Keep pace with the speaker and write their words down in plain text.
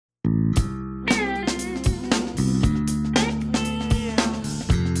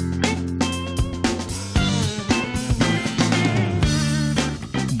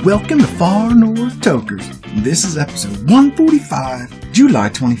Welcome to Far North Tokers. This is episode 145, July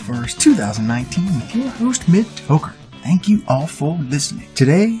 21st, 2019, with your host, Mid Toker. Thank you all for listening.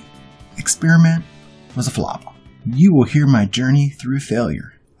 Today, experiment was a flop. You will hear my journey through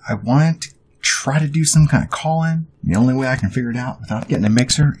failure. I wanted to try to do some kind of call-in. The only way I can figure it out without getting a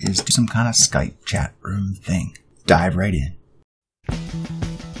mixer is do some kind of Skype chat room thing. Dive right in.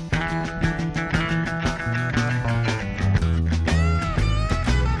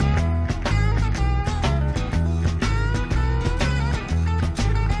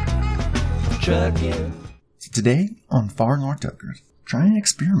 So today on Far North Tokers, trying an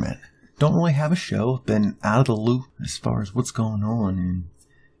experiment. Don't really have a show, been out of the loop as far as what's going on in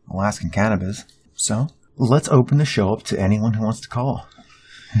Alaskan cannabis. So let's open the show up to anyone who wants to call.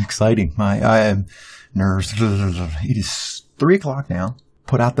 Exciting. I am nervous. It is 3 o'clock now.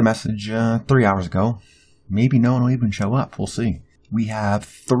 Put out the message 3 hours ago. Maybe no one will even show up. We'll see. We have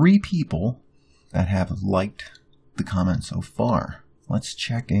 3 people that have liked the comment so far. Let's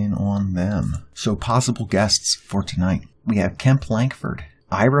check in on them. So possible guests for tonight. We have Kemp Lankford,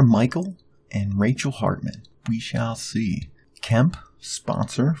 Ira Michael, and Rachel Hartman. We shall see. Kemp,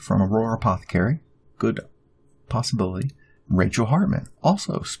 sponsor from Aurora Apothecary. Good possibility. Rachel Hartman,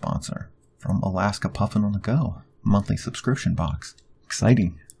 also sponsor from Alaska Puffin on the Go. Monthly subscription box.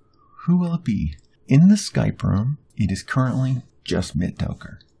 Exciting. Who will it be? In the Skype room, it is currently just Mid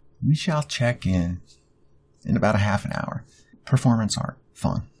Toker. We shall check in about a half an hour. Performance art.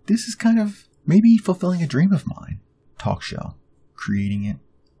 Fun. This is kind of maybe fulfilling a dream of mine. Talk show. Creating it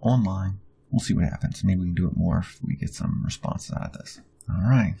online. We'll see what happens. Maybe we can do it more if we get some responses out of this.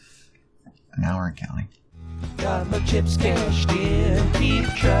 Alright. An hour and counting. Got my chips cashed in. Keep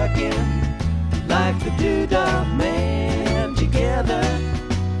trucking. Like the Doodah Man. Together.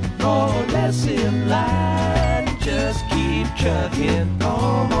 More or less in line. Just keep trucking.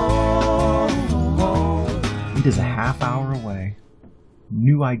 On. It is a half hour away.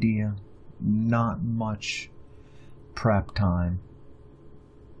 New idea. Not much prep time.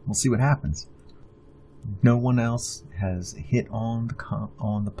 We'll see what happens. No one else has hit on the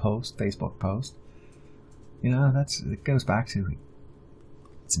post, Facebook post. You know, it goes back to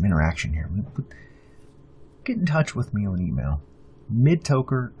some interaction here. Get in touch with me on email.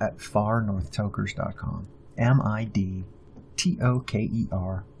 midtoker@farnorthtokers.com.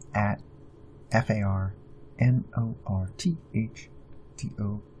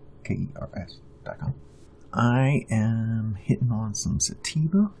 midtoker@farnorthtokers.com. I am hitting on some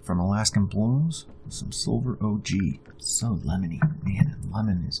sativa from Alaskan Blooms with some Silver OG. So lemony. Man,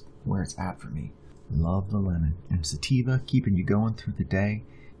 lemon is where it's at for me. Love the lemon. And sativa, keeping you going through the day,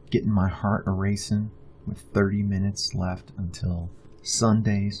 getting my heart a-racing with 30 minutes left until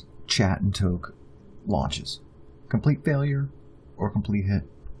Sunday's Chat and Toke launches. Complete failure or complete hit?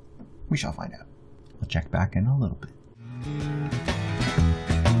 We shall find out. I'll check back in a little bit.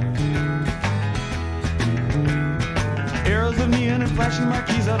 Arrows of neon and flashing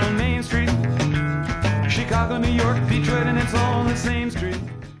marquees out on Main Street. Chicago, New York, Detroit, and it's all on the same street.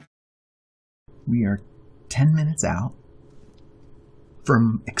 We are 10 minutes out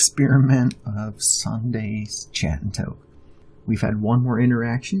from experiment of Sunday's Chat and Toke. We've had one more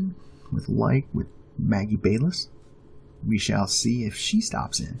interaction with Maggie Bayless. We shall see if she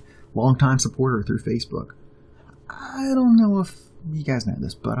stops in. Longtime supporter through Facebook. I don't know if you guys know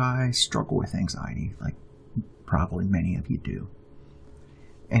this, but I struggle with anxiety, like probably many of you do.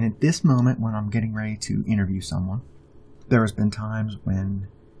 And at this moment, when I'm getting ready to interview someone, there has been times when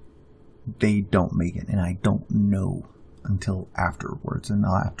they don't make it, and I don't know until afterwards and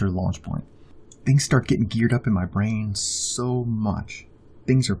after launch point. Things start getting geared up in my brain so much.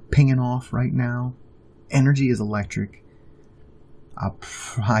 Things are pinging off right now. Energy is electric. I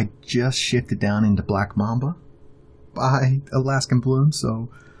just shifted down into Black Mamba by Alaskan Bloom, so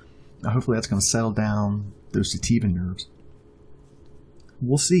hopefully that's going to settle down those sativa nerves.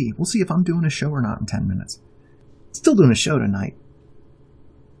 We'll see. We'll see if I'm doing a show or not in 10 minutes. Still doing a show tonight.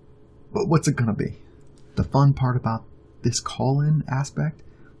 But what's it going to be? The fun part about this call-in aspect,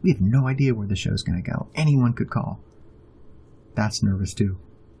 we have no idea where the show's going to go. Anyone could call. That's nervous too.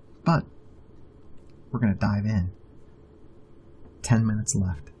 But we're going to dive in. 10 minutes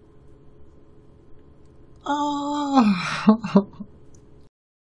left. Oh!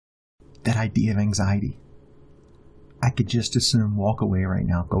 That idea of anxiety. I could just as soon walk away right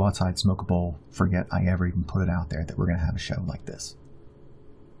now, go outside, smoke a bowl, forget I ever even put it out there that we're going to have a show like this.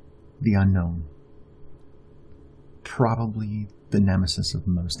 The unknown. Probably the nemesis of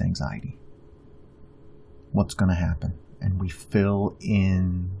most anxiety. What's going to happen? And we fill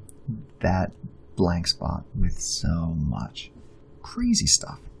in that blank spot with so much crazy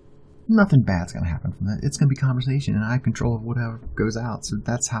stuff. nothing bad's going to happen from that. It's going to be conversation, and I have control of whatever goes out. So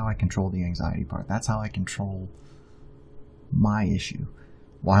that's how I control the anxiety part. That's how I control my issue.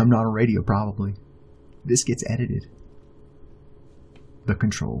 Why I'm not on radio, probably. This gets edited. The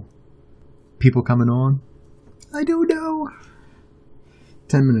control. People coming on? I don't know.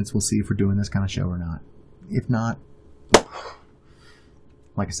 10 minutes, we'll see if we're doing this kind of show or not. If not,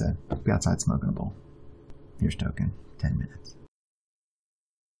 like I said, be outside smoking a bowl. Here's token. 10 minutes.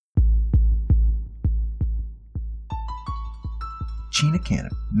 Chena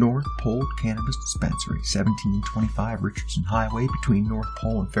Cannabis, North Pole Cannabis Dispensary, 1725 Richardson Highway between North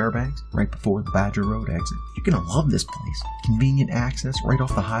Pole and Fairbanks, right before the Badger Road exit. You're going to love this place. Convenient access right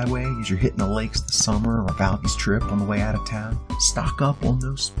off the highway as you're hitting the lakes this summer or Valley's Trip on the way out of town. Stock up on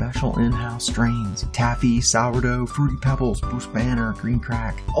those special in-house strains. Taffy, sourdough, Fruity Pebbles, Bruce Banner, Green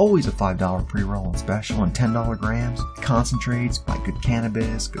Crack. Always a $5 pre-roll on special and $10 grams. Concentrates by Good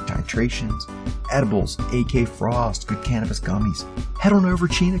Cannabis, Good Titrations. Edibles, AK Frost, Good Cannabis Gummies. Head on over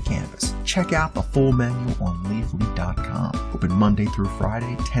Chena Cannabis. Check out the full menu on leafly.com. Open Monday through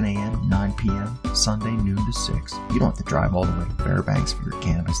Friday, 10 a.m., 9 p.m., Sunday, noon to 6. You don't have to drive all the way to Fairbanks for your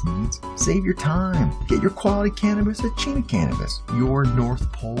cannabis needs. Save your time. Get your quality cannabis at Chena Cannabis, your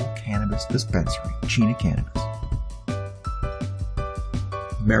North Pole Cannabis Dispensary. Chena Cannabis.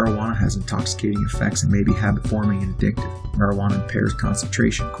 Marijuana has intoxicating effects and may be habit-forming and addictive. Marijuana impairs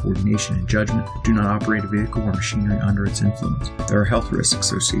concentration, coordination, and judgment. Do not operate a vehicle or machinery under its influence. There are health risks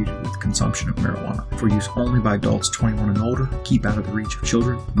associated with the consumption of marijuana. For use only by adults 21 and older, keep out of the reach of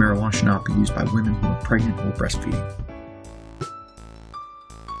children. Marijuana should not be used by women who are pregnant or breastfeeding.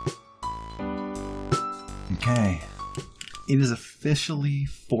 Okay. It is officially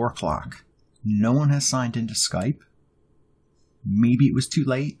 4 o'clock. No one has signed into Skype. Maybe it was too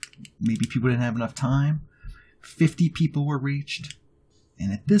late. Maybe people didn't have enough time. 50 people were reached.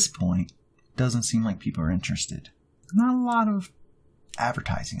 And at this point, it doesn't seem like people are interested. Not a lot of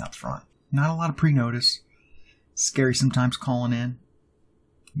advertising up front. Not a lot of pre-notice. Scary sometimes calling in.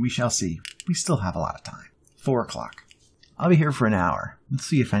 We shall see. We still have a lot of time. 4 o'clock. I'll be here for an hour. Let's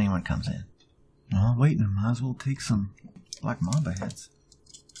see if anyone comes in. Oh, wait, I might as well take some Black Mamba heads.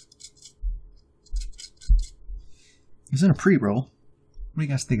 It's in a pre-roll. What do you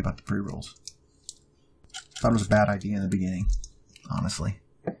guys think about the pre-rolls? Thought it was a bad idea in the beginning, honestly.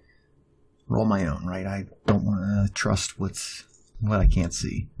 Roll my own, right? I don't want to trust what I can't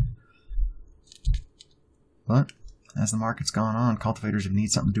see. But as the market's gone on, cultivators have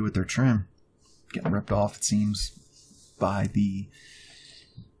need something to do with their trim. Getting ripped off, it seems, by the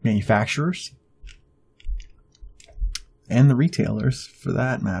manufacturers and the retailers, for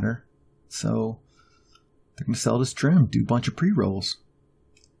that matter. So they're going to sell this trim, do a bunch of pre-rolls.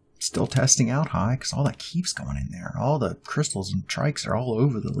 Still testing out high because all that keeps going in there. All the crystals and trikes are all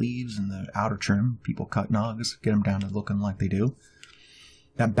over the leaves and the outer trim. People cut nugs, get them down to looking like they do.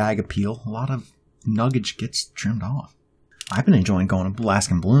 That bag of peel, a lot of nuggage gets trimmed off. I've been enjoying going to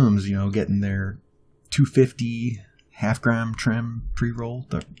Alaskan Blooms, getting their 250 half-gram trim pre-roll,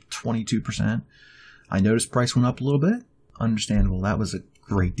 the 22%. I noticed price went up a little bit. Understandable. That was a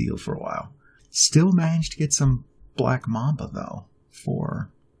great deal for a while. Still managed to get some Black Mamba, though,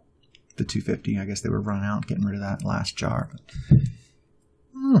 for the 250. I guess they were running out, getting rid of that last jar.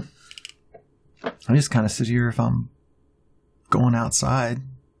 But, I just kind of sit here if I'm going outside,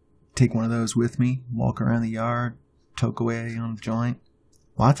 take one of those with me, walk around the yard, toke away on the joint.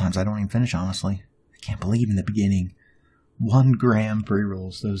 A lot of times I don't even finish, honestly. I can't believe in the beginning. 1 gram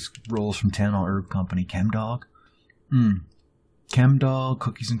pre-rolls, those rolls from Tannehill Herb Company, Chemdog. Chemdog,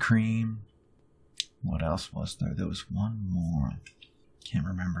 cookies and cream. What else was there? There was one more. Can't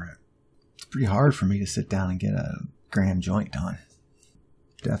remember it. It's pretty hard for me to sit down and get a gram joint done.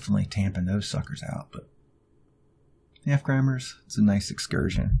 Definitely tamping those suckers out, but half grammers, it's a nice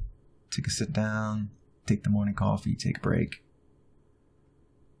excursion. Take a sit down, take the morning coffee, take a break.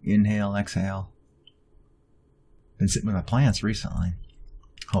 Inhale, exhale. Been sitting with my plants recently.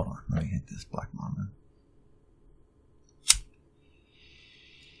 Hold on, let me hit this Black Mamba.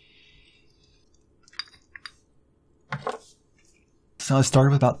 So I started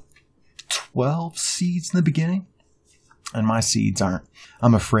with about 12 seeds in the beginning. And my seeds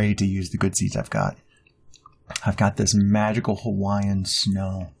I'm afraid to use the good seeds I've got. I've got this magical Hawaiian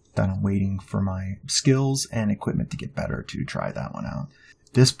snow that I'm waiting for my skills and equipment to get better to try that one out.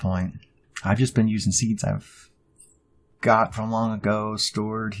 At this point, I've just been using seeds I've got from long ago,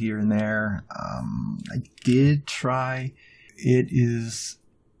 stored here and there. I did try, it is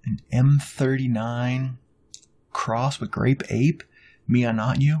an M39 cross with Grape Ape, Mia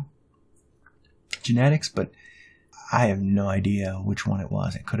Not You genetics, but I have no idea which one it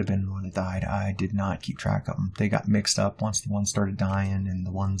was. It could have been the one that died. I did not keep track of them. They got mixed up once the ones started dying and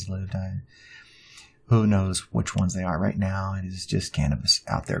the ones lived. Who knows which ones they are right now. It is just cannabis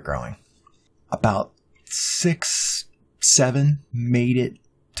out there growing. About 6, 7 made it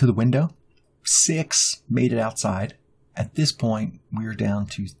to the window. 6 made it outside. At this point, we're down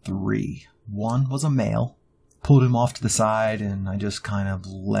to 3. One was a male. Pulled him off to the side, and I just kind of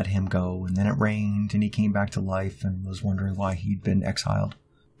let him go. And then it rained, and he came back to life and was wondering why he'd been exiled.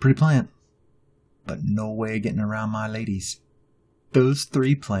 Pretty plant, but no way of getting around my ladies. Those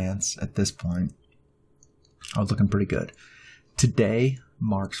 3 plants at this point are looking pretty good. Today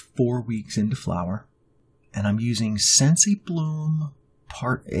marks 4 weeks into flower, and I'm using Scentsy Bloom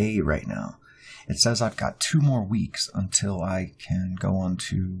Part A right now. It says I've got 2 more weeks until I can go on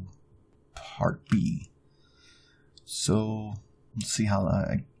to Part B. So, let's see how,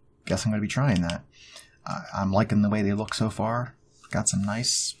 I guess I'm going to be trying that. I'm liking the way they look so far. Got some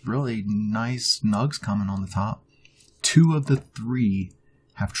nice, really nice nugs coming on the top. 2 of the 3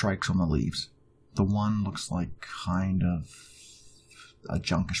 have trikes on the leaves. The one looks like kind of a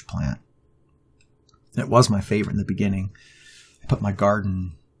junkish plant. It was my favorite in the beginning. I put my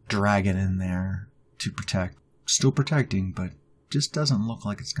garden dragon in there to protect. Still protecting, but just doesn't look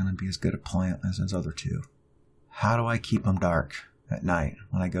like it's going to be as good a plant as those other 2. How do I keep them dark at night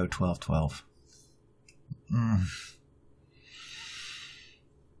when I go 12-12?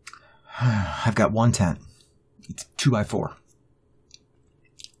 I've got one tent. It's 2x4.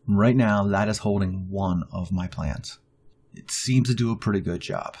 Right now, that is holding one of my plants. It seems to do a pretty good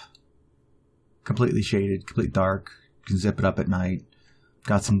job. Completely shaded, completely dark. You can zip it up at night.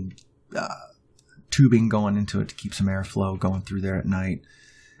 Got some tubing going into it to keep some airflow going through there at night.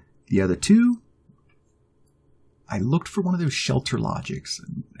 The other 2, I looked for one of those Shelter Logics.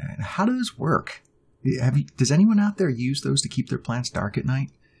 How does this work? Does anyone out there use those to keep their plants dark at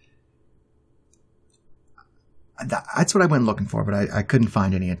night? That's what I went looking for, but I couldn't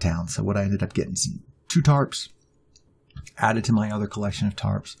find any in town. So what I ended up getting, 2 tarps, added to my other collection of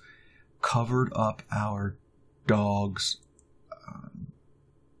tarps, covered up our dog's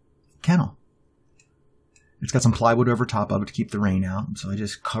kennel. It's got some plywood over top of it to keep the rain out. So I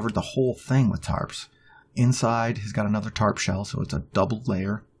just covered the whole thing with tarps. Inside, he's got another tarp shell, so it's a double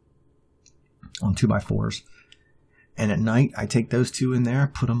layer on 2x4s. And at night, I take those 2 in there,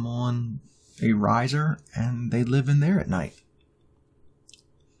 put them on a riser, and they live in there at night.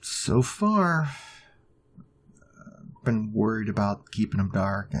 So far, I've been worried about keeping them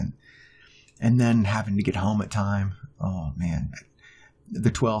dark and then having to get home at time. Oh, man.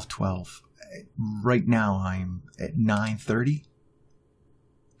 The 12-12. Right now, I'm at 9:30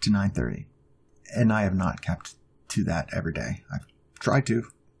 to 9:30. And I have not kept to that every day. I've tried to,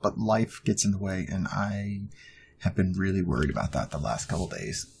 but life gets in the way, and I have been really worried about that the last couple of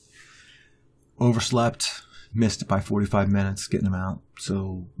days. Overslept, missed it by 45 minutes getting them out.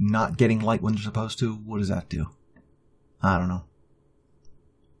 So not getting light when they're supposed to, what does that do? I don't know.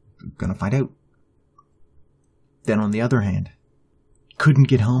 Gonna find out. Then on the other hand, couldn't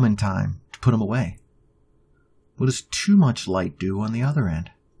get home in time to put them away. What does too much light do on the other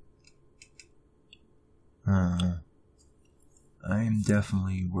end? I am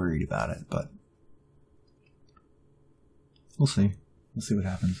definitely worried about it, but we'll see. We'll see what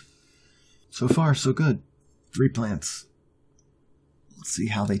happens. So far, so good. 3 plants. Let's see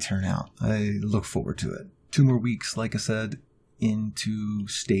how they turn out. I look forward to it. 2 more weeks, like I said, into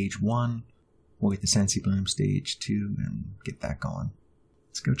stage 1. We'll get the Scentsy Bloom stage 2 and get that going.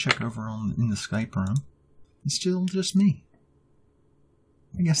 Let's go check over in the Skype room. It's still just me.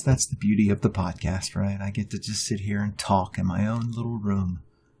 I guess that's the beauty of the podcast, right? I get to just sit here and talk in my own little room.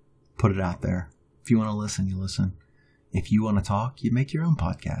 Put it out there. If you want to listen, you listen. If you want to talk, you make your own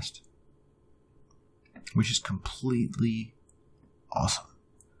podcast. Which is completely awesome.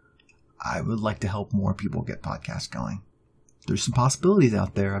 I would like to help more people get podcasts going. There's some possibilities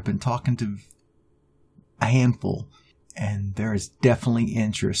out there. I've been talking to a handful, and there is definitely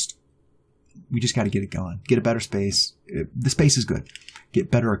interest. We just got to get it going. Get a better space. The space is good. Get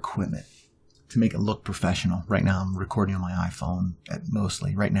better equipment to make it look professional. Right now, I'm recording on my iPhone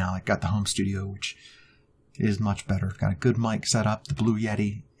mostly. Right now, I got the home studio, which is much better. I've got a good mic set up, the Blue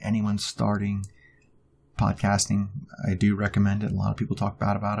Yeti. Anyone starting podcasting, I do recommend it. A lot of people talk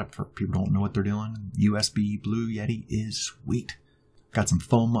bad about it. For people who don't know what they're doing, USB Blue Yeti is sweet. Got some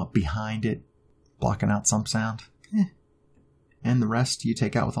foam up behind it, blocking out some sound. And the rest you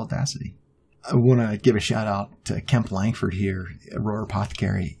take out with Audacity. I want to give a shout out to Kemp Langford here, Aurora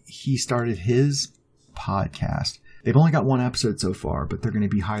Apothecary. He started his podcast. They've only got 1 episode so far, but they're going to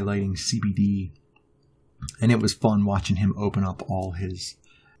be highlighting CBD And it was fun watching him open up all his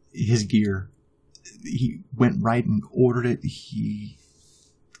gear. He went right and ordered it. He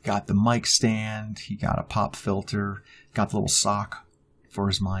got the mic stand. He got a pop filter. Got the little sock for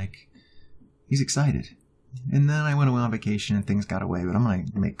his mic. He's excited. And then I went away on vacation and things got away. But I'm going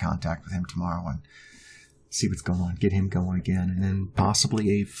to make contact with him tomorrow and see what's going on. Get him going again. And then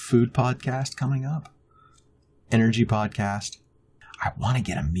possibly a food podcast coming up. Energy podcast. I want to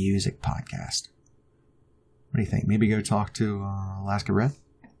get a music podcast. What do you think? Maybe go talk to Alaska Red?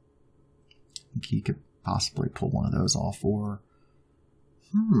 I think he could possibly pull one of those off for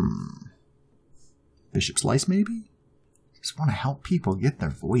Bishop Slice, maybe? Just want to help people get their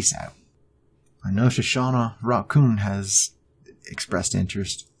voice out. I know Shoshana Raccoon has expressed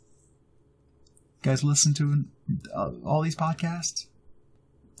interest. You guys listen to all these podcasts?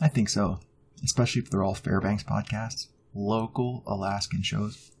 I think so. Especially if they're all Fairbanks podcasts. Local Alaskan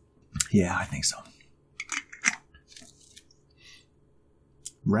shows. Yeah, I think so.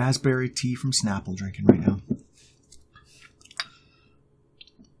 Raspberry tea from Snapple drinking right now.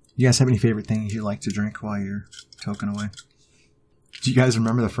 You guys have any favorite things you like to drink while you're toking away? Do you guys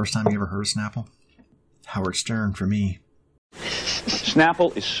remember the first time you ever heard of Snapple? Howard Stern for me.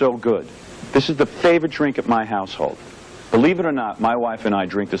 Snapple is so good. This is the favorite drink at my household. Believe it or not, my wife and I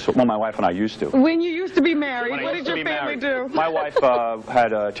drink this. Well, my wife and I used to. When you used to be married, what did your family do? My wife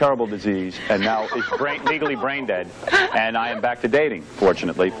had a terrible disease and now is legally brain dead. And I am back to dating,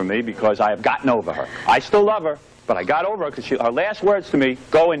 fortunately for me, because I have gotten over her. I still love her, but I got over her because her last words to me,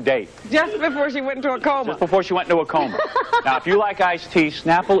 go and date. Just before she went into a coma. Just before she went into a coma. Now, if you like iced tea,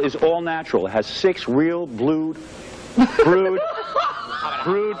 Snapple is all natural. It has 6 real brewed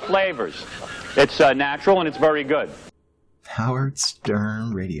flavors. It's natural and it's very good. Howard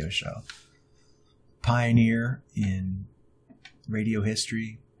Stern radio show. Pioneer in radio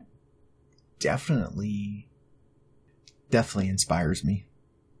history. Definitely inspires me.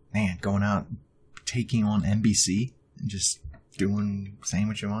 Man, going out, taking on NBC and just saying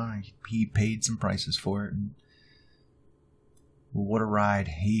what you want. He paid some prices for it. And what a ride.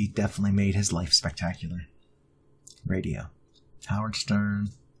 He definitely made his life spectacular. Radio. Howard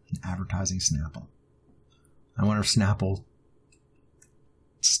Stern and advertising Snapple. I wonder if Snapple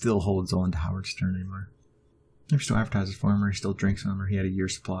still holds on to Howard Stern anymore. He still advertises for him, or he still drinks them, or he had a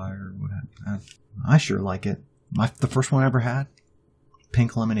year's supply, or what have you. I sure like it. The first one I ever had,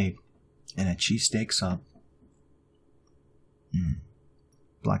 pink lemonade and a cheesesteak sub.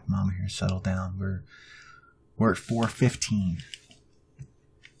 Black Mama here, settle down. We're at 4:15.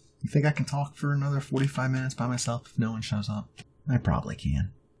 You think I can talk for another 45 minutes by myself if no one shows up? I probably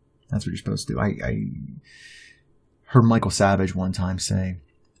can. That's what you're supposed to do. I heard Michael Savage one time say,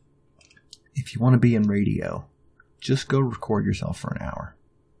 if you want to be in radio, just go record yourself for an hour.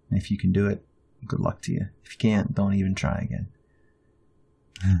 And if you can do it, good luck to you. If you can't, don't even try again.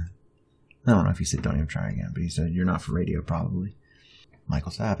 I don't know if he said don't even try again, but he said you're not for radio probably.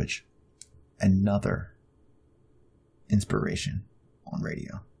 Michael Savage. Another inspiration on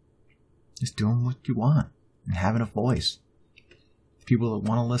radio. Just doing what you want and having a voice. The people that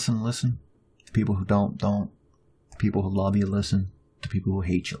want to listen, listen. The people who don't. The people who love you, listen. The people who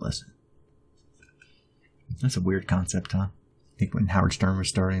hate you, listen. That's a weird concept, huh? I think when Howard Stern was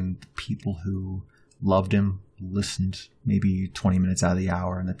starting, the people who loved him listened maybe 20 minutes out of the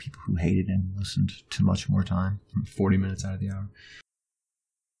hour, and the people who hated him listened to much more time, 40 minutes out of the hour.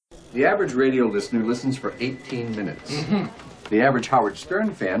 The average radio listener listens for 18 minutes. The average Howard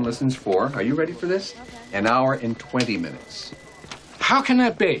Stern fan listens for, are you ready for this? An hour and 20 minutes. How can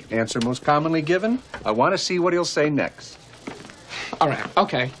that be? Answer most commonly given, I want to see what he'll say next. All right,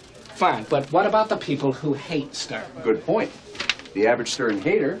 okay, fine. But what about the people who hate Stern? Good point. The average Stern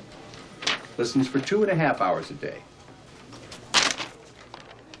hater listens for 2.5 hours a day.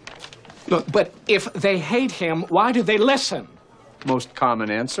 Look, but if they hate him, why do they listen? Most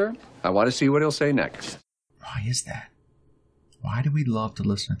common answer, I want to see what he'll say next. Why is that? Why do we love to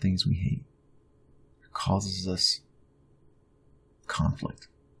listen to things we hate? It causes us conflict.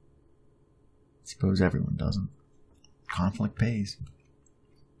 I suppose everyone doesn't. Conflict pays.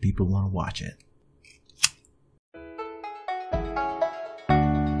 People want to watch it.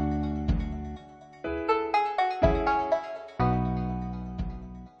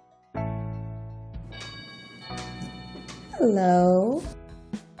 Hello.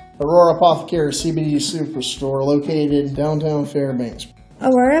 Aurora Apothecary CBD Superstore, located in downtown Fairbanks.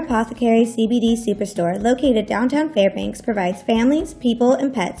 Aurora Apothecary CBD Superstore, located downtown Fairbanks, provides families, people,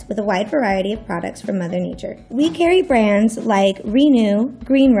 and pets with a wide variety of products from Mother Nature. We carry brands like Renew,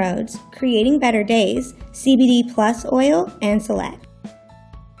 Green Roads, Creating Better Days, CBD Plus Oil, and Select.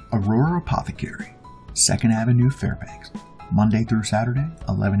 Aurora Apothecary, 2nd Avenue, Fairbanks. Monday through Saturday,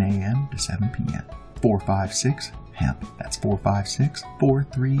 11 a.m. to 7 p.m. 456-HEMP. That's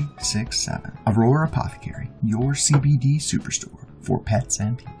 456-4367. Aurora Apothecary, your CBD superstore for pets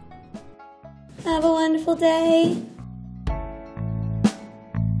and people. Have a wonderful day.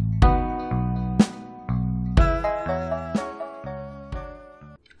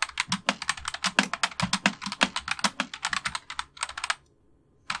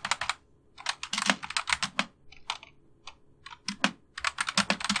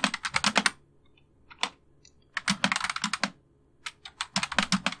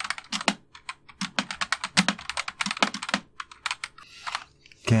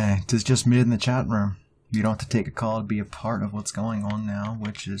 Okay, it's just mid in the chat room. You don't have to take a call to be a part of what's going on now,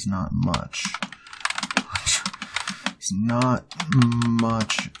 which is not much. It's not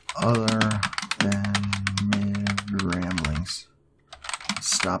much other than mid ramblings.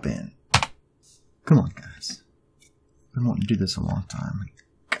 Stop in. Come on, guys. I've been wanting to do this a long time.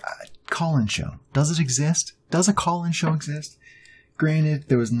 God, call-in show. Does it exist? Does a call-in show exist? Granted,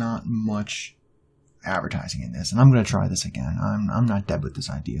 there was not much advertising in this, and I'm going to try this again. I'm not dead with this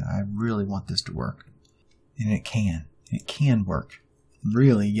idea. I really want this to work, and it can work.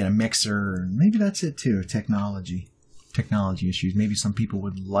 Really, get a mixer. Maybe that's it too. Technology issues. Maybe some people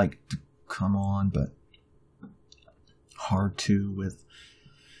would like to come on, but hard to with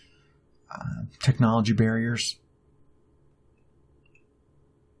technology barriers.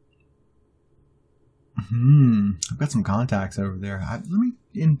 I've got some contacts over there. Let me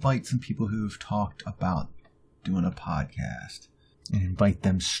invite some people who've talked about doing a podcast and invite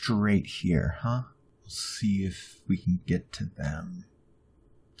them straight here, huh? We'll see if we can get to them.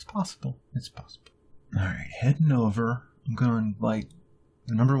 It's possible. All right, heading over. I'm going to invite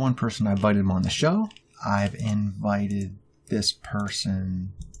the number one person. I invited him on the show. I've invited this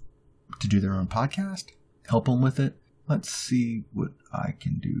person to do their own podcast, help them with it. Let's see what I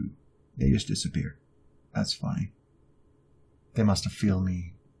can do. They just disappeared. That's funny. They must have feel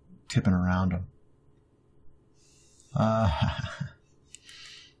me tipping around them. Oh,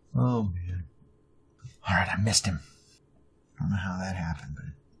 man. All right, I missed him. I don't know how that happened, but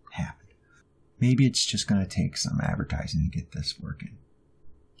it happened. Maybe it's just going to take some advertising to get this working.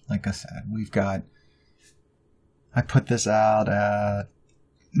 Like I said, I put this out at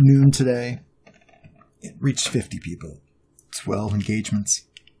noon today. It reached 50 people, 12 engagements,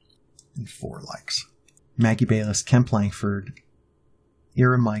 and 4 likes. Maggie Bayless, Kemp Langford,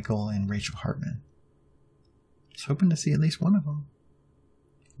 Ira Michael, and Rachel Hartman. Just hoping to see at least one of them.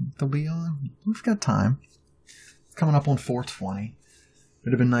 They'll be on. We've got time. It's coming up on 420.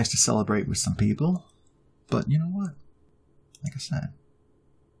 It'd have been nice to celebrate with some people. But you know what? Like I said,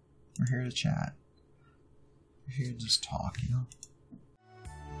 we're here to chat. We're here to just talk, you know?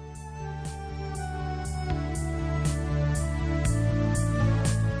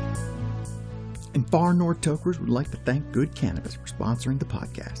 And Far North Tokers would like to thank Good Cannabis for sponsoring the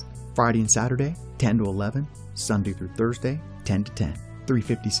podcast. Friday and Saturday, 10 to 11. Sunday through Thursday, 10 to 10.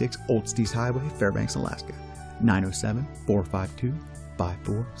 356 Old Stees Highway, Fairbanks, Alaska.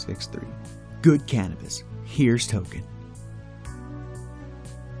 907-452-5463. Good Cannabis. Here's token.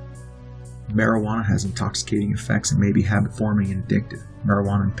 Marijuana has intoxicating effects and may be habit-forming and addictive.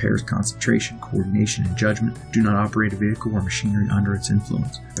 Marijuana impairs concentration, coordination, and judgment. Do not operate a vehicle or machinery under its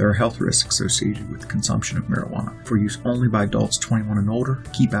influence. There are health risks associated with the consumption of marijuana. For use only by adults 21 and older,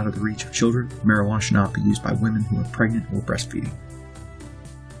 keep out of the reach of children. Marijuana should not be used by women who are pregnant or breastfeeding.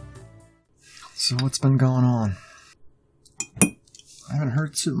 So what's been going on? I haven't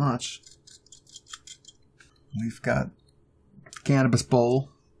heard too much. We've got Cannabis Bowl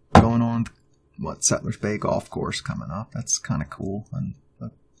going on. Settlers Bay Golf Course coming up. That's kind of cool. And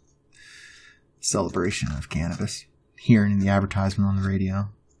a celebration of cannabis. Hearing the advertisement on the radio.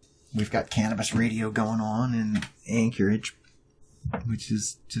 We've got Cannabis Radio going on in Anchorage, which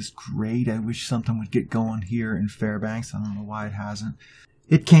is just great. I wish something would get going here in Fairbanks. I don't know why it hasn't.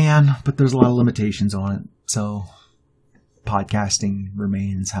 It can, but there's a lot of limitations on it. So podcasting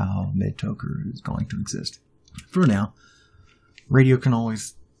remains how Mid-Toker is going to exist. For now, radio can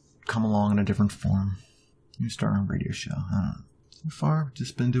always come along in a different form. You start on a radio show. I don't know. So far, I've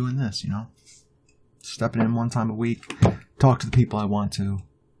just been doing this, you know. Stepping in one time a week. Talk to the people I want to.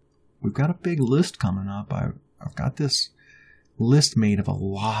 We've got a big list coming up. I've got this list made of a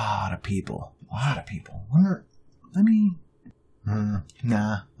lot of people.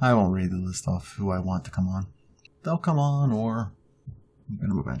 Nah, I won't read the list off who I want to come on. They'll come on, or I'm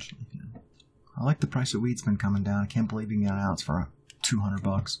going to eventually. You know. I like the price of weed's been coming down. I can't believe you can get an ounce for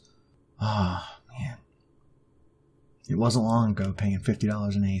 $200. Oh, man. It wasn't long ago paying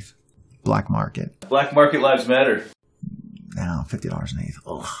 $50 an eighth. black market. Black market lives matter. Now, $50 an eighth.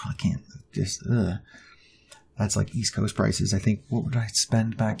 Ugh, I can't. Just, ugh. That's like East Coast prices. I think, what would I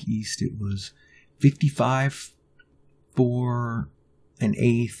spend back east? It was $55 for an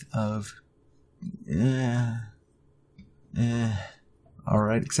eighth of, all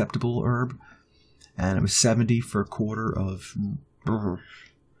right, acceptable herb. And it was $70 for a quarter of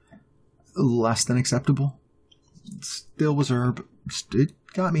less than acceptable. Still was herb. It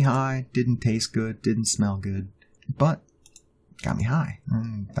got me high. Didn't taste good. Didn't smell good. But got me high.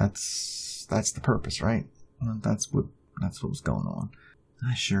 And that's the purpose, right? That's what was going on.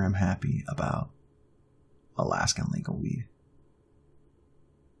 I sure am happy about Alaskan legal weed.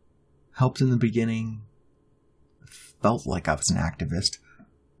 Helped in the beginning. Felt like I was an activist.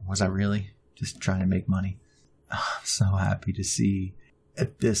 Was I really? Just trying to make money. I'm so happy to see,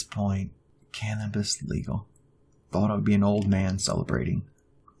 at this point, cannabis legal. Thought I would be an old man celebrating.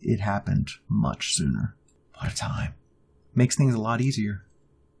 It happened much sooner. What a time. Makes things a lot easier.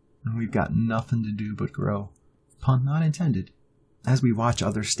 And we've got nothing to do but grow. Pun not intended. As we watch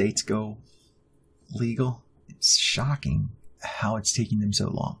other states go legal, it's shocking how it's taking them so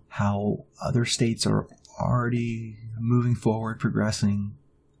long. How other states are already moving forward, progressing,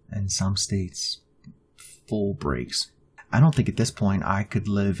 and some states full brakes. I don't think at this point I could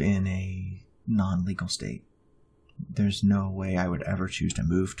live in a non-legal state. There's no way I would ever choose to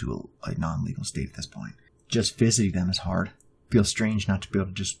move to a non-legal state at this point. Just visiting them is hard. Feels strange not to be able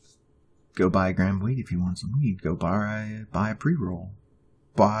to just go buy a gram of weed if you want some weed. Go buy a pre-roll.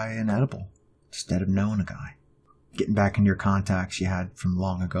 Buy an edible. Instead of knowing a guy. Getting back in your contacts you had from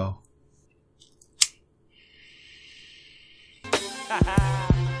long ago.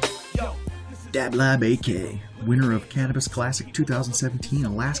 Dab Lab AK, winner of Cannabis Classic 2017,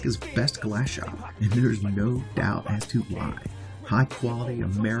 Alaska's best glass shop. And there's no doubt as to why. High quality,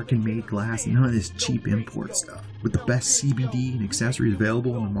 American-made glass, none of this cheap import stuff. With the best CBD and accessories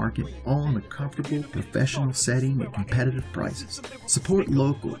available on the market, all in a comfortable, professional setting at competitive prices. Support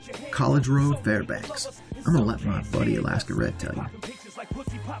local, College Road, Fairbanks. I'm gonna let my buddy Alaska Red tell you.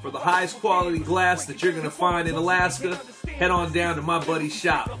 For the highest quality glass that you're going to find in Alaska, head on down to my buddy's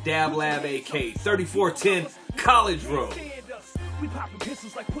shop, Dab Lab AK, 3410 College Road.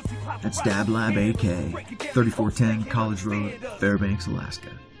 That's Dab Lab AK, 3410 College Road, Fairbanks, Alaska.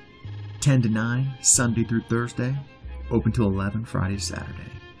 10 to 9, Sunday through Thursday, open till 11, Friday to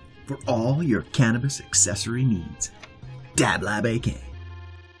Saturday. For all your cannabis accessory needs, Dab Lab AK.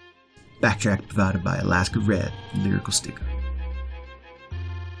 Backtrack provided by Alaska Red, lyrical sticker.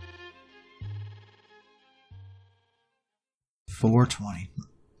 .420.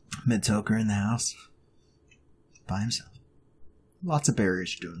 Mid-toker in the house. By himself. Lots of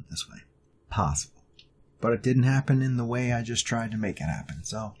barriers to doing it this way. Possible. But it didn't happen in the way I just tried to make it happen.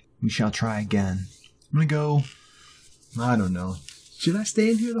 So, we shall try again. I'm gonna go... I don't know. Should I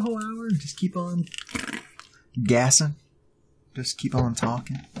stay in here the whole hour and just keep on gassing? Just keep on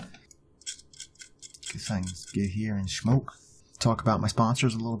talking? Guess I can get here and smoke. Talk about my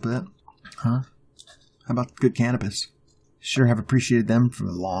sponsors a little bit. Huh? How about Good Cannabis? Sure have appreciated them for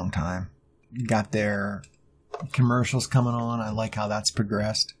a long time. Got their commercials coming on. I like how that's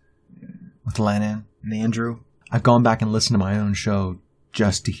progressed with Lennon and Andrew. I've gone back and listened to my own show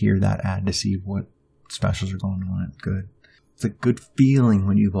just to hear that ad to see what specials are going on. Good. It's a good feeling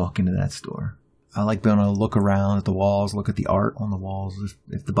when you walk into that store. I like being able to look around at the walls, look at the art on the walls.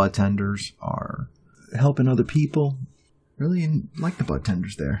 If the bud tenders are helping other people, really like the bud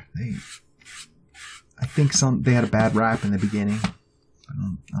tenders there. I think they had a bad rap in the beginning.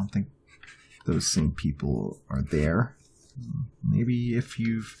 I don't think those same people are there. Maybe if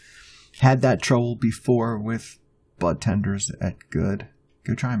you've had that trouble before with bud tenders at Good,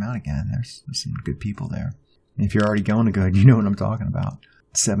 go try them out again. There's some good people there. And if you're already going to Good, you know what I'm talking about.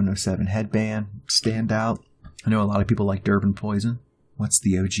 707 headband, stand out. I know a lot of people like Durban Poison. What's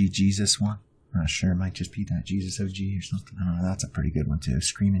the OG Jesus one? I'm not sure. It might just be that Jesus OG or something. I don't know. That's a pretty good one too.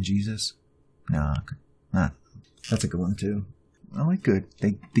 Screaming Jesus. Nah, that's a good one too. I like Good.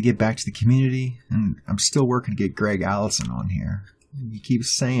 They get back to the community, and I'm still working to get Greg Allison on here. He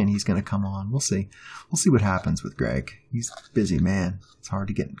keeps saying he's going to come on. We'll see. We'll see what happens with Greg. He's a busy man. It's hard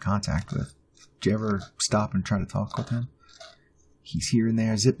to get in contact with. Did you ever stop and try to talk with him? He's here and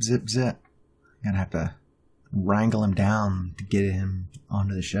there. Zip, zip, zip. You're going to have to wrangle him down to get him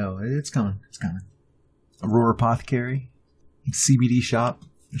onto the show. It's coming. It's coming. Aurora Apothecary. CBD shop.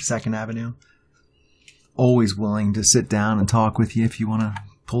 2nd Avenue. Always willing to sit down and talk with you if you want to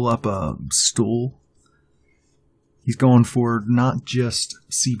pull up a stool. He's going for not just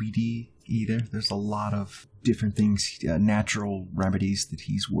CBD either. There's a lot of different things, natural remedies that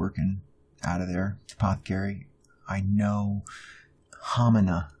he's working out of there, Apothecary. I know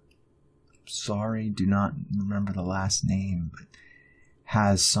Hamina, sorry, do not remember the last name, but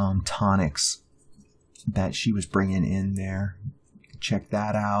has some tonics that she was bringing in there. Check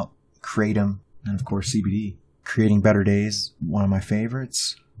that out. Kratom, and of course CBD. Creating Better Days, one of my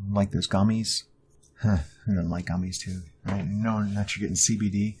favorites. Like those gummies. Who doesn't like gummies too, right? Knowing that you're getting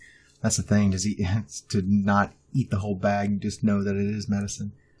CBD, that's the thing. To not eat the whole bag, just know that it is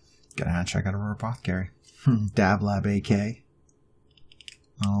medicine. Gotta check out Aurora Apothecary. Dab Lab AK.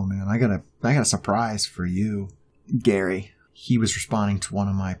 Oh man, I got a surprise for you, Gary. He was responding to one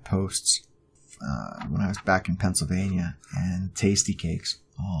of my posts when I was back in Pennsylvania, and Tasty Cakes.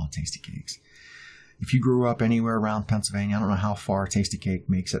 Oh, Tasty Cakes. If you grew up anywhere around Pennsylvania, I don't know how far Tasty Cake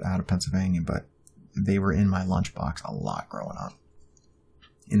makes it out of Pennsylvania, but they were in my lunchbox a lot growing up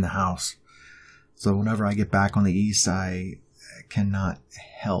in the house. So whenever I get back on the east, I cannot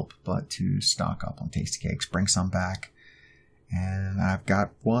help but to stock up on Tasty Cakes, bring some back. And I've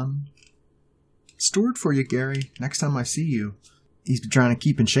got one stored for you, Gary. Next time I see you. He's been trying to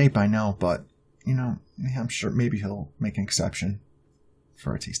keep in shape, I know, but, you know, I'm sure maybe he'll make an exception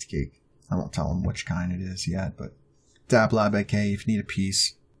for a Tasty Cake. I won't tell him which kind it is yet, but Dab Lab AK, if you need a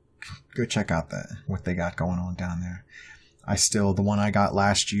piece, go check out what they got going on down there. The one I got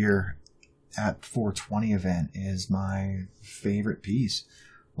last year at 420 event is my favorite piece.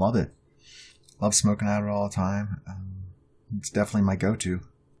 Love it. Love smoking out of it all the time. It's definitely my go-to.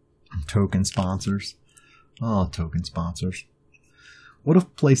 Token sponsors. Oh, token sponsors. What a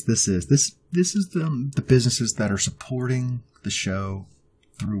place this is. This is the businesses that are supporting the show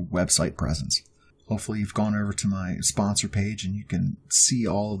through website presence. Hopefully you've gone over to my sponsor page and you can see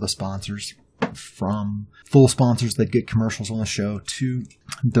all of the sponsors, from full sponsors that get commercials on the show to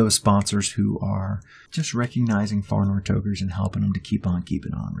those sponsors who are just recognizing Far North Tokers and helping them to keep on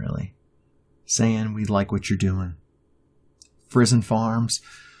keeping on, really. Saying we like what you're doing. Frizen Farms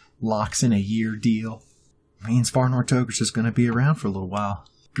locks in a year deal. Means Far North Tokers is going to be around for a little while.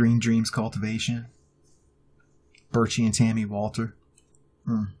 Green Dreams Cultivation. Birchie and Tammy Walter.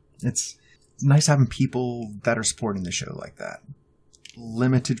 It's nice having people that are supporting the show like that.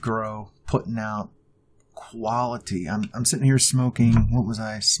 Limited grow, putting out quality. I'm sitting here smoking. What was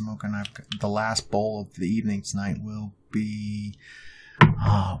I smoking? The last bowl of the evening tonight will be...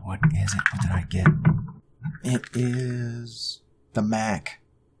 Oh, what is it? What did I get? It is the Mac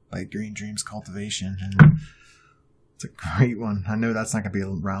by Green Dreams Cultivation. And it's a great one. I know that's not going to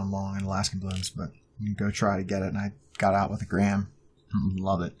be around long in Alaskan Blooms, but you can go try to get it. And I got out with a gram.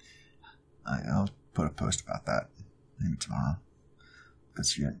 Love it. I'll put a post about that maybe tomorrow. Good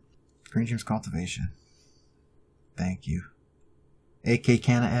shit. Green Dreams Cultivation. Thank you. AK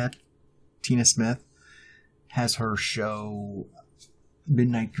Canna Ed. Tina Smith has her show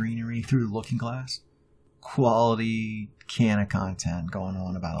Midnight Greenery Through the Looking Glass. Quality canna content going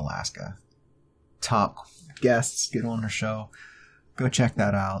on about Alaska. Top guests get on her show. Go check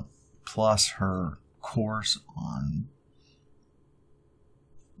that out. Plus her course on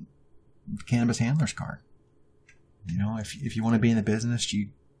the Cannabis Handler's Card. You know, if you want to be in the business, you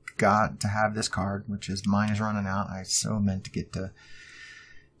got to have this card, which is mine is running out. I so meant to get to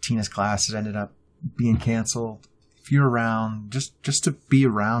Tina's class. It ended up being canceled. If you're around, just to be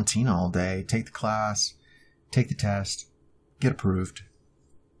around Tina all day, take the class, take the test, get approved,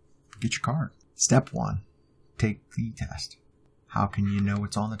 get your card. Step 1, take the test. How can you know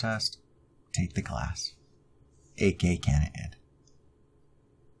what's on the test? Take the class. AK Canna Ed.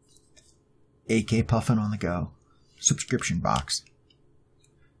 AK Puffin on the Go. Subscription box.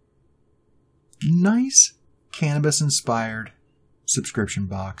 Nice cannabis-inspired subscription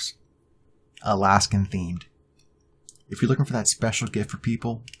box. Alaskan themed. If you're looking for that special gift for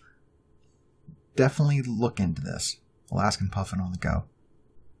people, definitely look into this. Alaskan Puffin on the Go.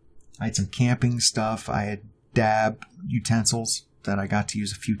 I had some camping stuff. I had dab utensils that I got to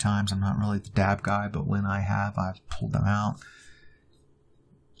use a few times. I'm not really the dab guy, but when I have, I've pulled them out.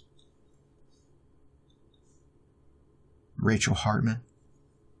 Rachel Hartman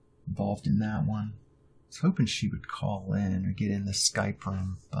involved in that one. I was hoping she would call in or get in the Skype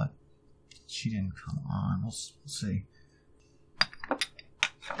room, but she didn't come on. We'll see.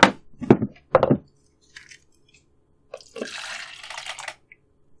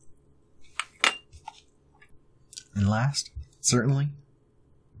 And last, certainly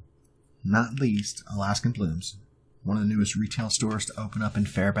not least, Alaskan Blooms. One of the newest retail stores to open up in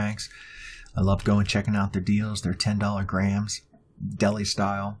Fairbanks. I love going checking out their deals. They're $10 grams, deli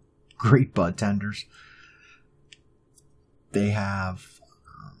style, great bud tenders. They have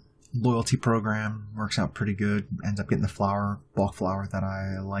loyalty program works out pretty good. Ends up getting the flour, bulk flour that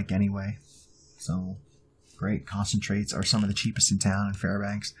I like anyway. So great. Concentrates are some of the cheapest in town in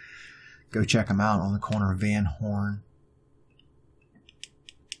Fairbanks. Go check them out on the corner of Van Horn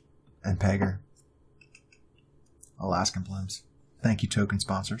and Pegger. Alaskan Blooms. Thank you, token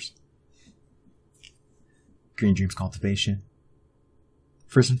sponsors. Green Dreams Cultivation.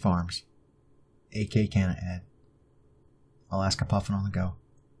 Frison Farms. AK Canna Ed. Alaska Puffin on the Go.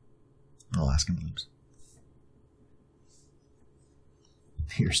 And Alaskan Blooms.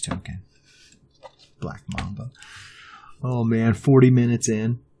 Here's Token. Black Mamba. Oh man, 40 minutes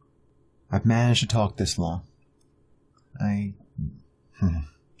in. I've managed to talk this long. Let's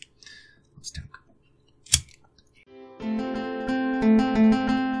talk.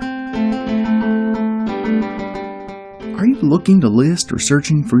 Are you looking to list or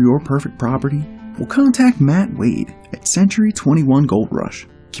searching for your perfect property? Well, contact Matt Wade at Century 21 Gold Rush.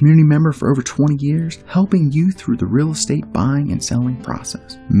 Community member for over 20 years, helping you through the real estate buying and selling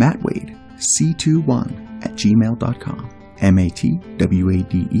process. Matt Wade, C21@gmail.com.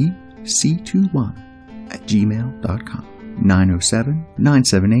 MATWADE C21@gmail.com.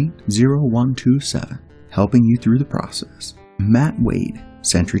 907-978-0127. Helping you through the process. Matt Wade,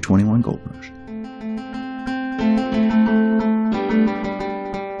 Century 21 Gold Rush.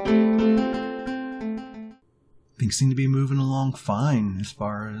 Things seem to be moving along fine as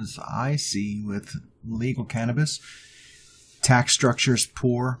far as I see with legal cannabis. Tax structure is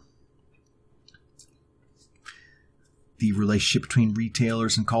poor. The relationship between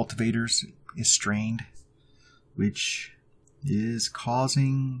retailers and cultivators is strained, which is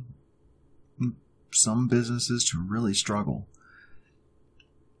causing some businesses to really struggle.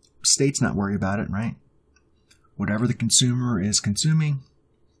 State's not worried about it, right? Whatever the consumer is consuming,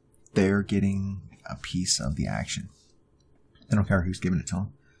 they're getting a piece of the action. They don't care who's giving it to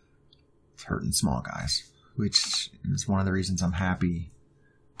them. It's hurting small guys, which is one of the reasons I'm happy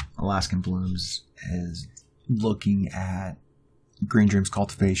Alaskan Blooms is looking at Green Dreams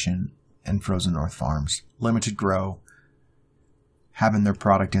Cultivation and Frozen North Farms. Limited grow, having their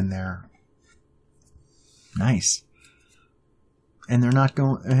product in there. Nice. And they're not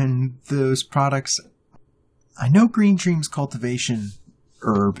going, and those products, I know Green Dreams Cultivation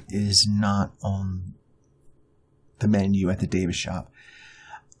herb is not on the menu at the Davis shop.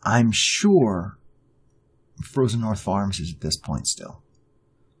 I'm sure Frozen North Farms is at this point still.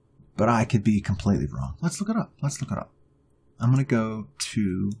 But I could be completely wrong. Let's look it up. I'm going to go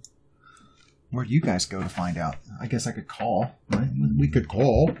to, where do you guys go to find out? I guess I could call, right? We could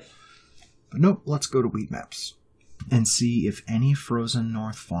call. But nope, let's go to Weed Maps and see if any Frozen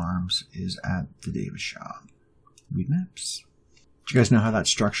North Farms is at the Davis shop. Weed Maps. Do you guys know how that's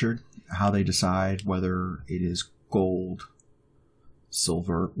structured? How they decide whether it is gold,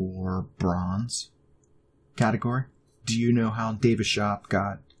 silver, or bronze category? Do you know how Davis shop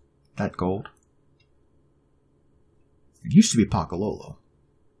got that gold? It used to be Pacololo.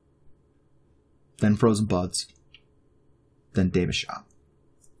 Then Frozen Buds. Then Davis shop.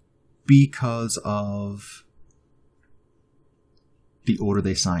 Because of the order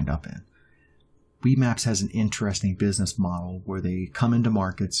they signed up in. Weed Maps has an interesting business model where they come into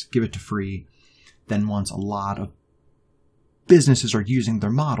markets, give it to free, then once a lot of businesses are using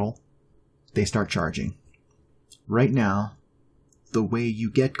their model, they start charging. Right now, the way you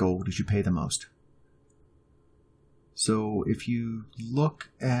get gold is you pay the most. So if you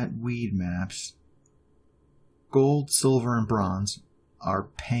look at Weed Maps, gold, silver, and bronze are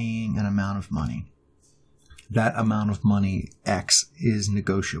paying an amount of money. That amount of money, X, is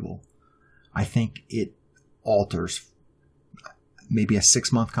negotiable. I think it alters. Maybe a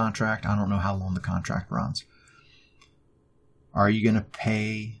 6-month contract. I don't know how long the contract runs. Are you going to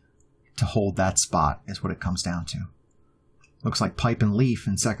pay to hold that spot is what it comes down to. Looks like Pipe and Leaf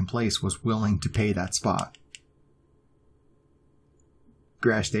in second place was willing to pay that spot.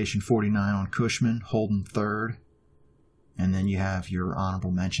 Grass Station 49 on Cushman, Holden third. And then you have your honorable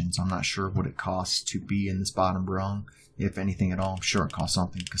mentions. I'm not sure what it costs to be in this bottom rung. If anything at all, I'm sure it costs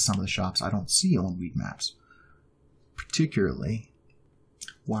something because some of the shops I don't see on Weed Maps. Particularly,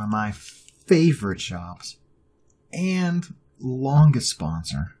 one of my favorite shops and longest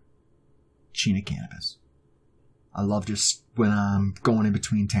sponsor, Chena Cannabis. I love just when I'm going in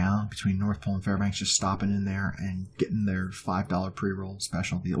between town, between North Pole and Fairbanks, just stopping in there and getting their $5 pre-roll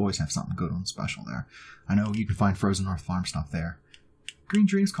special. They always have something good on special there. I know you can find Frozen North Farm stuff there. Green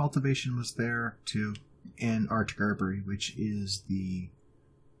Dreams Cultivation was there too, and Arctic Herbery, which is the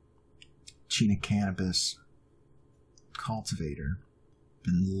Chena Cannabis cultivator.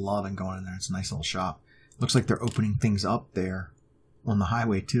 Been loving going in there. It's a nice little shop. Looks like they're opening things up there on the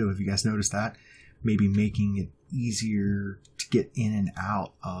highway too. If you guys noticed that, maybe making it easier to get in and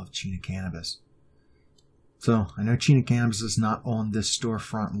out of Chena Cannabis. So I know Chena Cannabis is not on this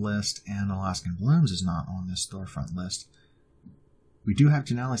storefront list, and Alaskan Blooms is not on this storefront list. We do have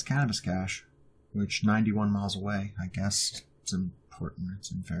Janelle's Cannabis Cash, which 91 miles away. I guess it's important.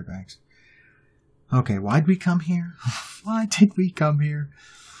 It's in Fairbanks. Okay, why'd we come here? Why did we come here?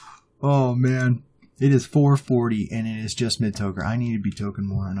 Oh man, it is 4:40 and it is just mid-toker. I need to be toking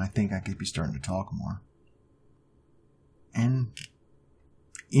more, and I think I could be starting to talk more. And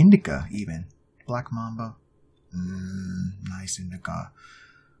indica even. Black Mamba. Nice indica.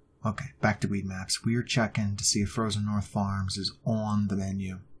 Okay, back to Weed Maps. We are checking to see if Frozen North Farms is on the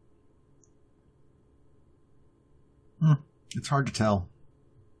menu. It's hard to tell.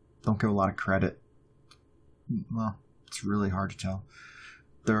 Don't give a lot of credit. Well, it's really hard to tell.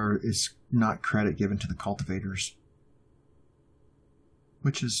 There is not credit given to the cultivators,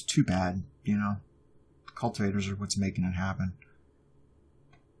 which is too bad, you know. The cultivators are what's making it happen.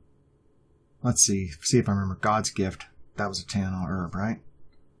 Let's see if I remember. God's Gift. That was a Tannaw herb, right?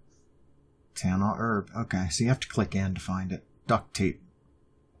 Tannaw herb. Okay, so you have to click in to find it. Duct tape.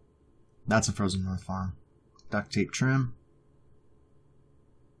 That's a Frozen North Farm. Duct tape trim.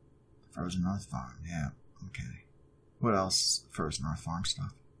 Frozen North Farm, yeah. Okay. What else? Frozen North Farm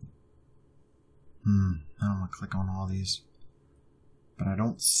stuff. I don't want to click on all these. But I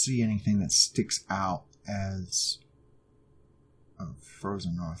don't see anything that sticks out as a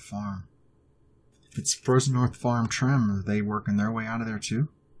Frozen North Farm. If it's Frozen North Farm trim, are they working their way out of there too?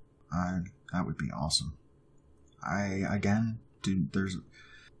 That would be awesome. Like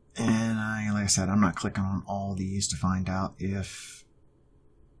I said, I'm not clicking on all these to find out if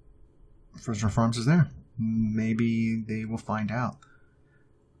Frozen North Farms is there. Maybe they will find out.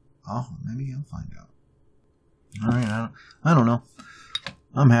 Oh, maybe I'll find out. Alright, I don't know.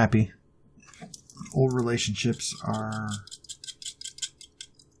 I'm happy. Old relationships are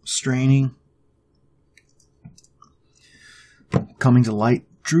straining. Coming to light.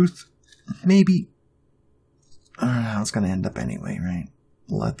 Truth, maybe. I don't know how it's going to end up anyway, right?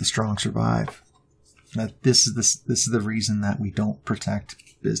 Let the strong survive. This is the reason that we don't protect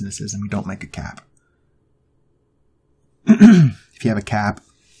businesses and we don't make a cap. If you have a cap,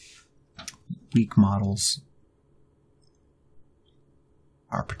 weak models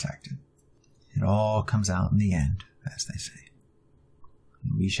are protected. It all comes out in the end, as they say.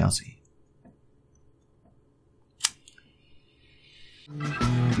 And we shall see.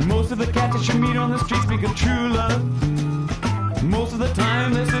 Most of the cats that you meet on the street speak of true love. Most of the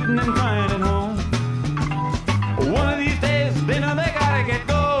time they're sitting and crying at home. One of these days they know they gotta get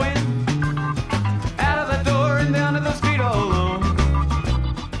going. Out of the door and down to the street all alone.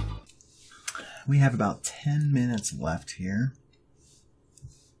 We have about 10 minutes left here.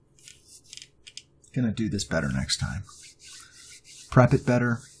 Gonna do this better next time. Prep it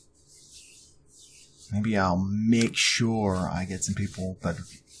better. Maybe I'll make sure I get some people that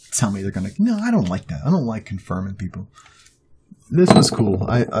tell me they're going to... No, I don't like that. I don't like confirming people. This was cool.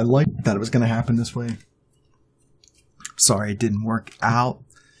 I liked that it was going to happen this way. Sorry it didn't work out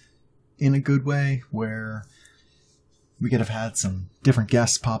in a good way where we could have had some different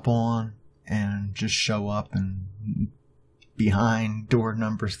guests pop on and just show up and behind door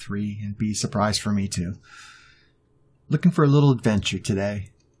number 3 and be surprised for me too. Looking for a little adventure today.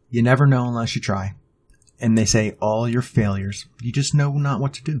 You never know unless you try. And they say all your failures, you just know not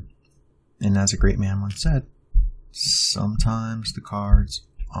what to do. And as a great man once said, sometimes the cards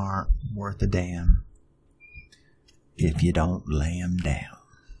aren't worth a damn if you don't lay them down.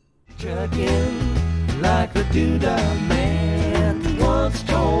 Trucking like the Doodah Man once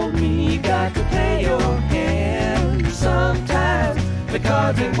told me, you got to play your hand. Sometimes the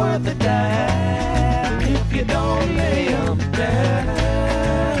cards ain't worth a dime if you don't lay them down.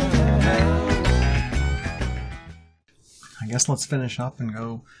 I guess let's finish up and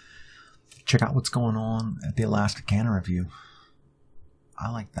go check out what's going on at the Alaska Canna Review. I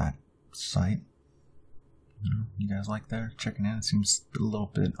like that site. You guys like that? Checking in. It seems a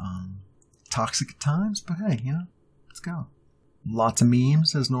little bit toxic at times, but hey, let's go. Lots of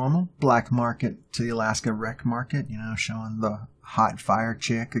memes as normal. Black market to the Alaska rec market, showing the hot fire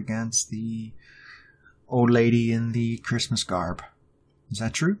chick against the old lady in the Christmas garb. Is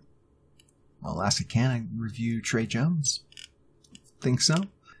that true? Alaska Canna Review Trey Jones? Think so?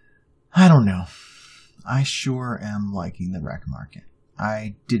 I don't know. I sure am liking the rec market.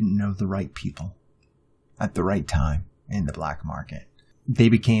 I didn't know the right people at the right time in the black market. They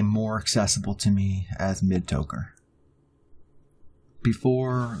became more accessible to me as mid-toker.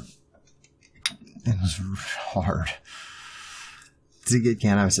 Before, it was hard. to get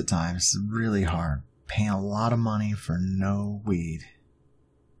cannabis at times. It's really hard. Paying a lot of money for no weed.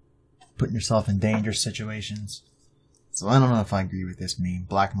 Putting yourself in dangerous situations. So I don't know if I agree with this meme.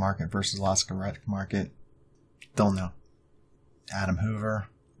 Black market versus Alaska red market. Don't know. Adam Hoover,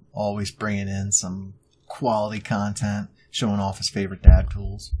 always bringing in some quality content. Showing off his favorite dad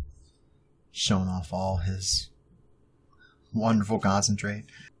tools. Showing off all his wonderful concentrate.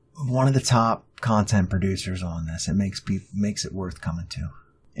 One of the top content producers on this. It makes it worth coming to.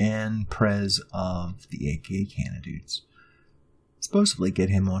 And Prez of the AKA Canna Dudes. Supposedly get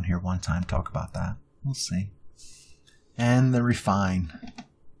him on here one time, talk about that. We'll see. And the Refine.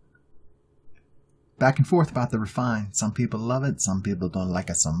 Back and forth about the Refine. Some people love it, some people don't like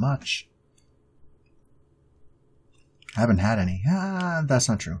it so much. I haven't had any. That's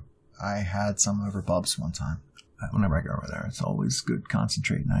not true. I had some over Bub's one time. Whenever I go over there, it's always good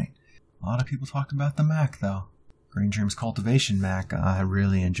concentrate night. A lot of people talk about the Mac, though. Green Dreams Cultivation Mac, I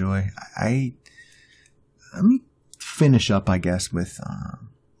really enjoy. Let me finish up, I guess, with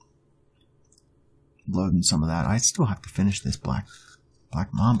loading some of that. I still have to finish this Black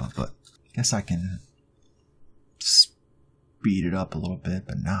Mamba, but I guess I can speed it up a little bit,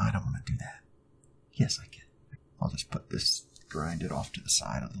 but no, I don't want to do that. Yes, I can. I'll just put this, grind it off to the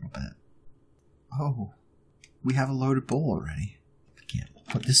side a little bit. Oh, we have a loaded bowl already. I can't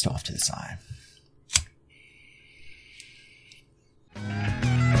put this off to the side.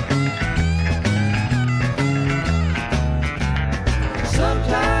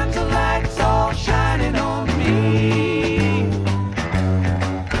 Sometimes the light's all shining on me.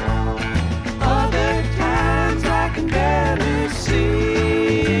 Other times I can barely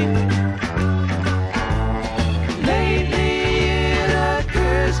see. Lately it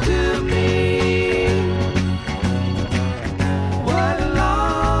occurs to me, what a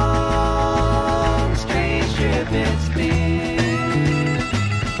long, strange trip it's been.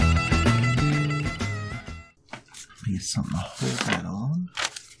 Need something to hold that on.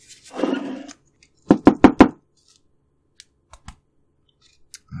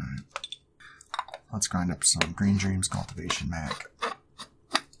 Alright. Let's grind up some Green Dreams Cultivation Mac.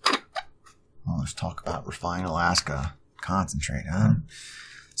 Let's talk about Refine Alaska concentrate, huh?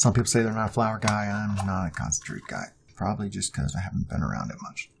 Some people say they're not a flower guy. I'm not a concentrate guy. Probably just because I haven't been around it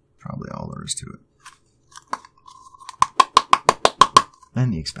much. Probably all there is to it.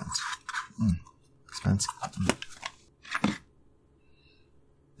 And the expense. Expense.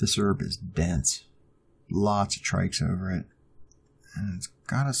 This herb is dense. Lots of trikes over it. And it's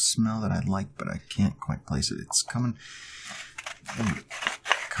got a smell that I like, but I can't quite place it. It's coming...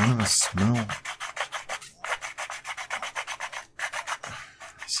 kind of a smell...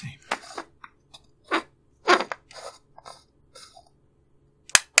 Let's see.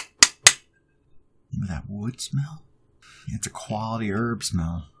 Remember that wood smell? It's a quality herb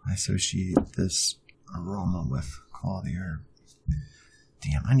smell. I associate this aroma with quality herb.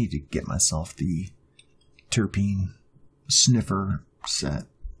 Damn, I need to get myself the terpene sniffer set.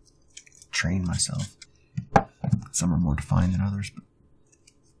 Train myself. Some are more defined than others, but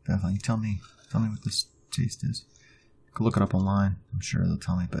definitely tell me what this taste is. You can look it up online. I'm sure they'll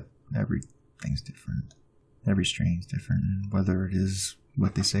tell me, but everything's different. Every strain's different, and whether it is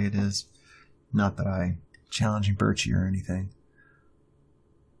what they say it is. Not that I'm challenging Birchie or anything,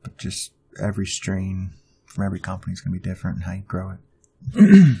 but just every strain from every company is going to be different in how you grow it.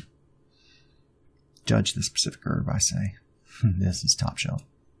 Judge the specific herb, I say. This is top shelf.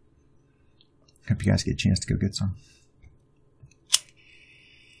 Hope you guys get a chance to go get some.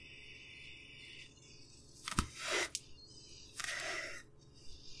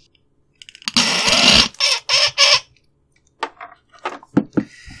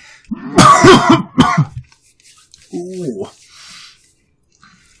 Ooh.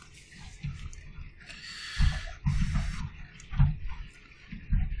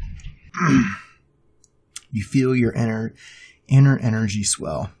 You feel your inner energy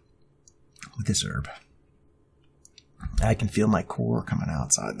swell with this herb. I can feel my core coming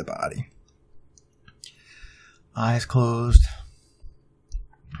outside the body. Eyes closed.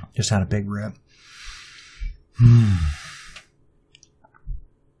 Just had a big rip.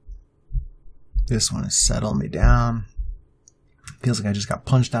 This one has settled me down. Feels like I just got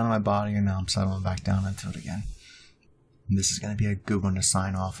punched out of my body and now I'm settling back down into it again. And this is going to be a good one to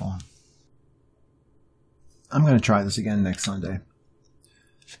sign off on. I'm going to try this again next Sunday.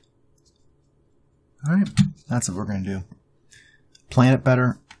 Alright, that's what we're going to do. Plan it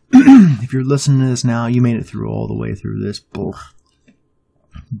better. If you're listening to this now, you made it through all the way through this bull.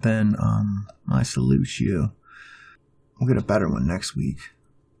 Then, I salute you. We'll get a better one next week.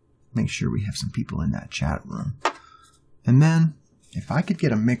 Make sure we have some people in that chat room. And then, If I could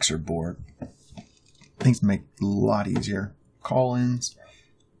get a mixer board, things make it a lot easier. Call-ins.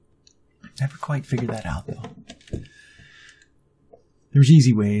 Never quite figured that out, though. There's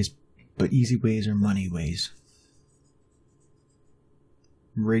easy ways, but easy ways are money ways.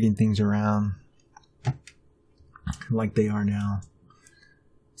 Rating things around like they are now.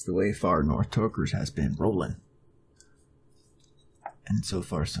 It's the way Far North Tokers has been rolling. And so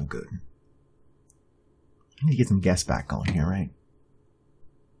far, so good. I need to get some guests back on here, right?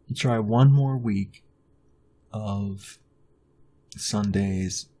 We'll try one more week of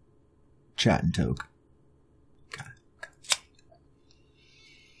Sunday's Chat and Toke. Okay.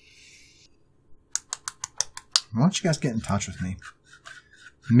 Why don't you guys get in touch with me?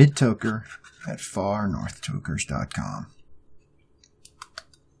 Midtoker at farnorthtokers.com.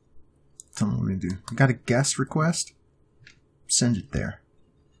 Tell me what we're going to do. You got a guest request? Send it there.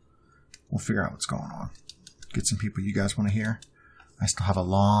 We'll figure out what's going on. Get some people you guys want to hear. I still have a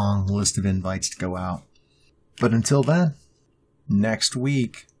long list of invites to go out. But until then, next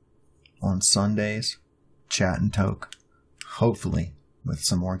week on Sundays, Chat and Toke. Hopefully with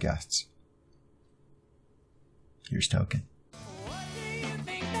some more guests. Here's Token.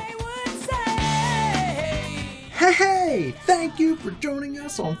 Hey! Thank you for joining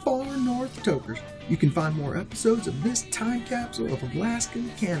us on Far North Tokers. You can find more episodes of this time capsule of Alaskan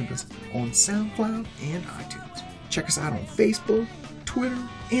cannabis on SoundCloud and iTunes. Check us out on Facebook, Twitter,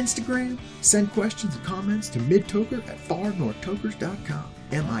 Instagram. Send questions and comments to midtoker at farnorthtokers.com.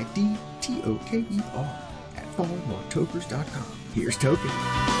 MIDTOKER at farnorthtokers.com. Here's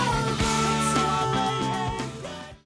Token.